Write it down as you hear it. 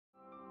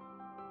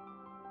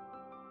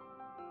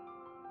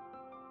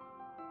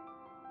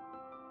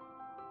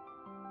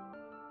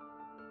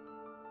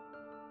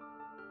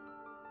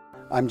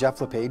I'm Jeff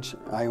LePage.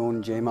 I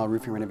own JML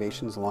Roofing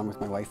Renovations along with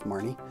my wife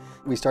Marnie.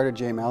 We started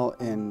JML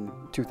in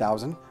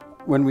 2000.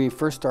 When we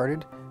first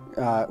started,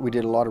 we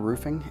did a lot of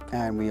roofing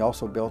and we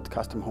also built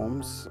custom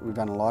homes. We've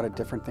done a lot of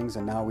different things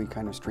and now we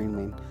kind of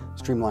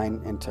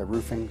streamline into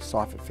roofing,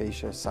 soffit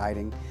fascia,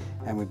 siding,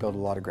 and we build a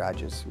lot of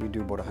garages. We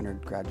do about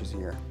 100 garages a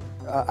year.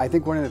 I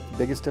think one of the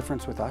biggest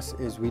difference with us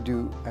is we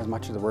do as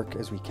much of the work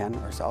as we can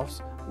ourselves,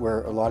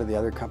 where a lot of the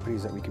other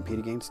companies that we compete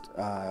against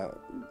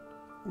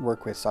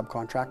work with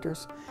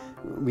subcontractors.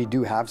 We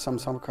do have some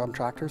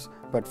subcontractors,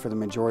 but for the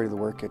majority of the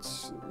work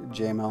it's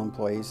JML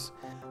employees.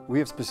 We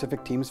have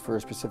specific teams for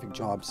specific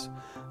jobs.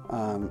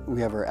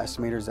 We have our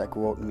estimators that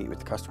go out and meet with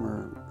the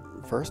customer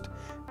first,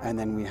 and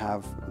then we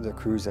have the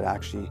crews that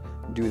actually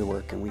do the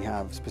work, and we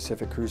have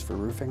specific crews for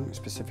roofing,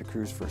 specific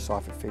crews for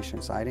soffit fascia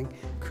and siding,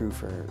 crew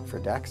for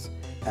decks,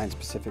 and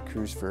specific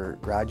crews for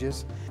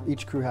garages.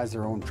 Each crew has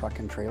their own truck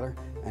and trailer,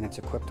 and it's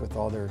equipped with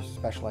all their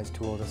specialized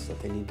tools that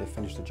they need to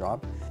finish the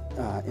job.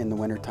 In the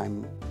winter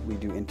time, we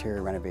do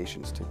interior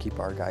renovations to keep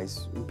our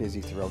guys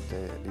busy throughout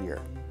the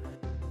year.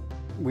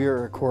 We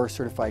are a core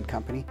certified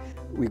company.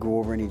 We go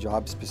over any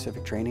job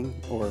specific training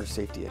or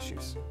safety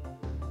issues.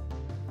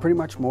 Pretty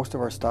much most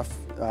of our stuff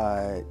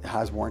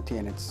has warranty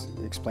and it's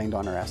explained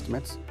on our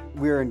estimates.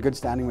 We are in good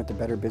standing with the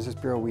Better Business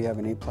Bureau. We have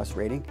an A+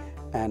 rating,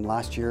 and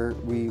last year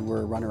we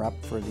were runner-up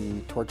for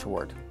the Torch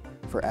Award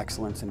for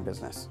excellence in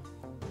business.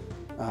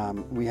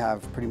 We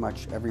have pretty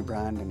much every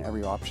brand and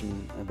every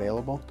option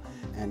available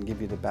and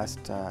give you the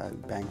best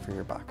bang for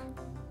your buck.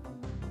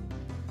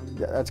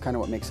 That's kind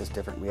of what makes us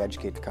different. We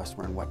educate the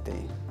customer on what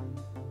they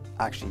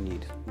actually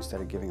need instead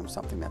of giving them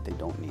something that they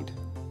don't need.